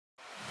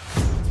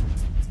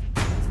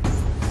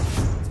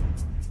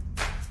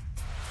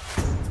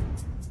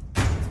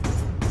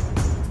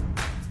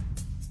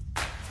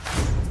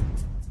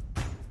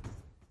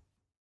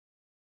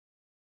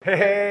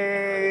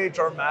Hey,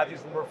 Charles Matthews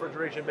from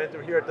Refrigeration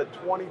Mentor here at the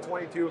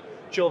 2022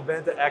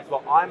 Chillventa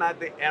Expo. I'm at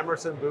the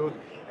Emerson booth,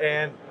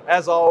 and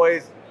as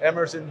always,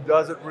 Emerson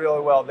does it really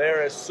well.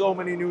 There is so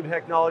many new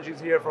technologies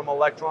here, from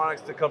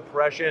electronics to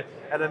compression,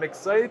 and I'm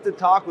excited to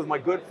talk with my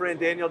good friend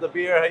Daniel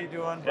DeBeer. How you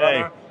doing,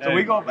 brother? Hey, so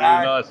we go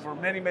back nice. for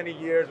many, many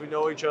years. We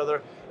know each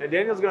other, and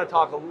Daniel's going to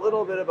talk a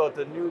little bit about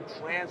the new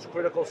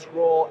Transcritical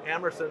scroll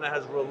Emerson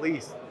has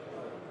released.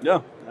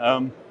 Yeah.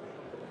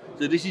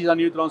 So this is our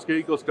new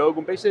Transcritical scroll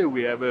compressor.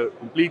 We have a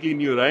completely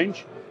new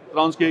range,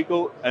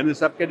 Transcritical and a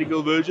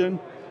subcategory version.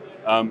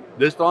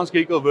 This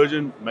Transcritical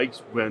version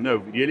we're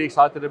really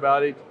excited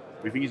about it.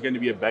 We think it's going to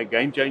be a big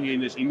game changer in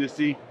this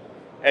industry.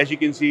 As you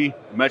can see,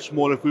 much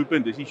smaller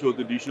footprint. This is your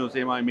traditional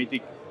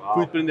semi-metric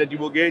footprint that you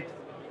will get.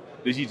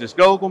 This is a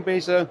scroll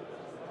compressor.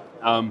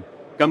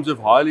 Comes with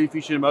highly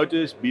efficient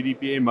motors,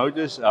 BDPM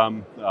motors,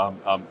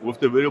 with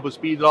the variable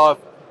speed drive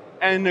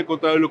and a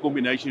controller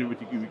combination which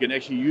we can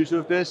actually use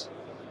with this.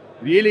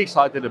 Really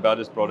excited about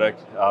this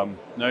product.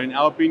 Now, in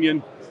our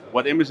opinion,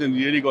 what Emerson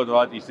really got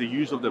right is the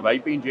use of the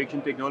vapor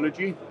injection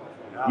technology,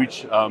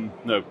 which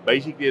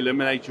basically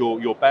eliminates your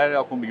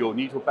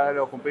need for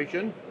parallel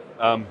compression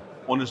on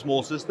a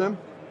small system,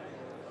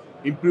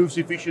 improves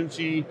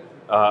efficiency,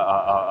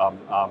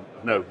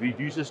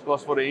 reduces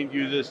cost for the end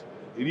users.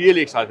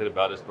 Really excited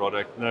about this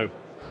product.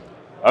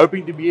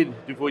 Hoping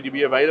for it to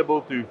be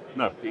available to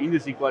the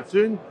industry quite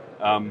soon.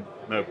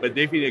 But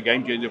definitely a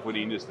game changer for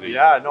the industry.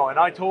 Yeah, no, and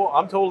I'm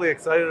totally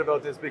excited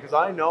about this because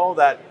I know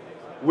that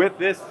with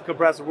this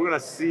compressor, we're going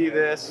to see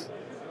this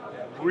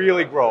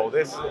really grow,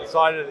 this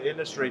side of the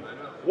industry.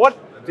 What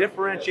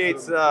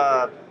differentiates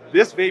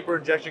this vapor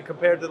injection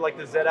compared to like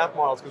the ZF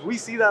models? Because we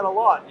see that a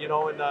lot, in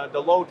the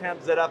low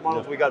temp ZF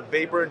models. We got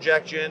vapor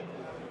injection,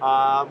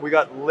 we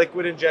got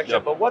liquid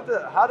injection, but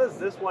how does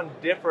this one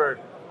differ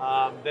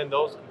than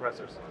those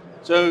compressors?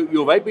 So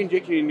your vapor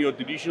injection in your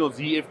traditional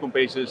ZF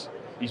compressors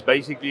is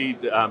basically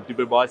to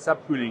provide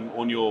subcooling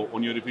on your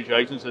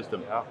refrigeration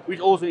system,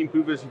 which also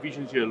improves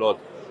efficiency a lot.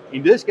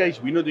 In this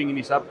case, we're not doing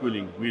any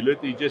subcooling. We're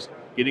literally just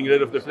getting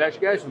rid of the flash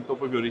gas on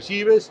top of your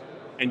receivers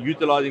and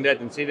utilizing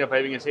that instead of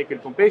having a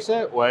second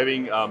compressor or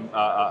having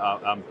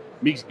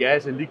mixed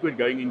gas and liquid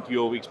going into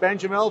your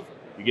expansion valve.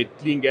 You get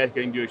clean gas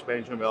going to your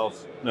expansion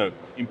valves,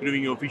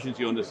 improving your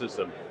efficiency on the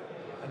system.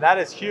 And that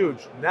is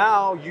huge.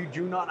 Now you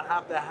do not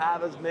have to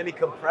have as many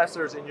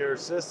compressors in your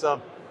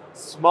system.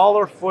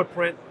 Smaller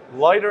footprint,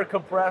 lighter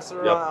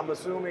compressor, I'm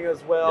assuming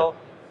as well.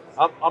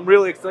 I'm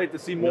really excited to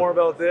see more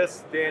about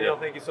this. Daniel,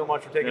 thank you so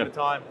much for taking the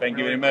time. Thank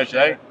you very much.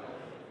 Eh?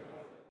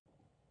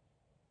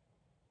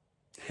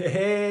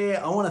 Hey,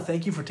 I want to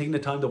thank you for taking the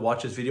time to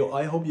watch this video.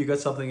 I hope you got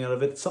something out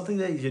of it, something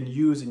that you can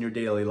use in your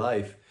daily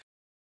life.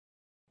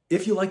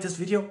 If you like this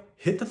video,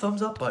 hit the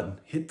thumbs up button,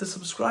 hit the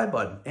subscribe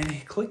button,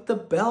 and click the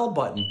bell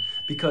button,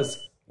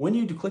 because when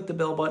you do click the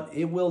bell button,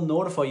 it will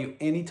notify you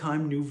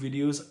anytime new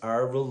videos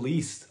are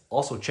released.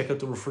 Also, check out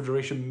the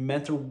Refrigeration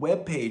Mentor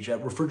webpage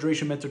at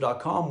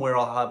refrigerationmentor.com, where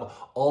I'll have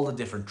all the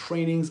different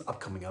trainings,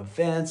 upcoming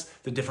events,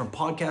 the different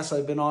podcasts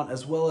I've been on,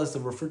 as well as the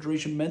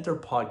Refrigeration Mentor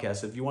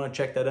podcast. If you want to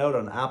check that out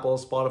on Apple,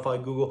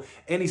 Spotify, Google,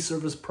 any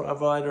service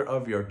provider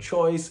of your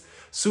choice.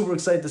 Super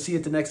excited to see you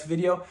at the next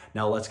video.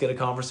 Now let's get a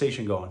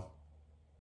conversation going.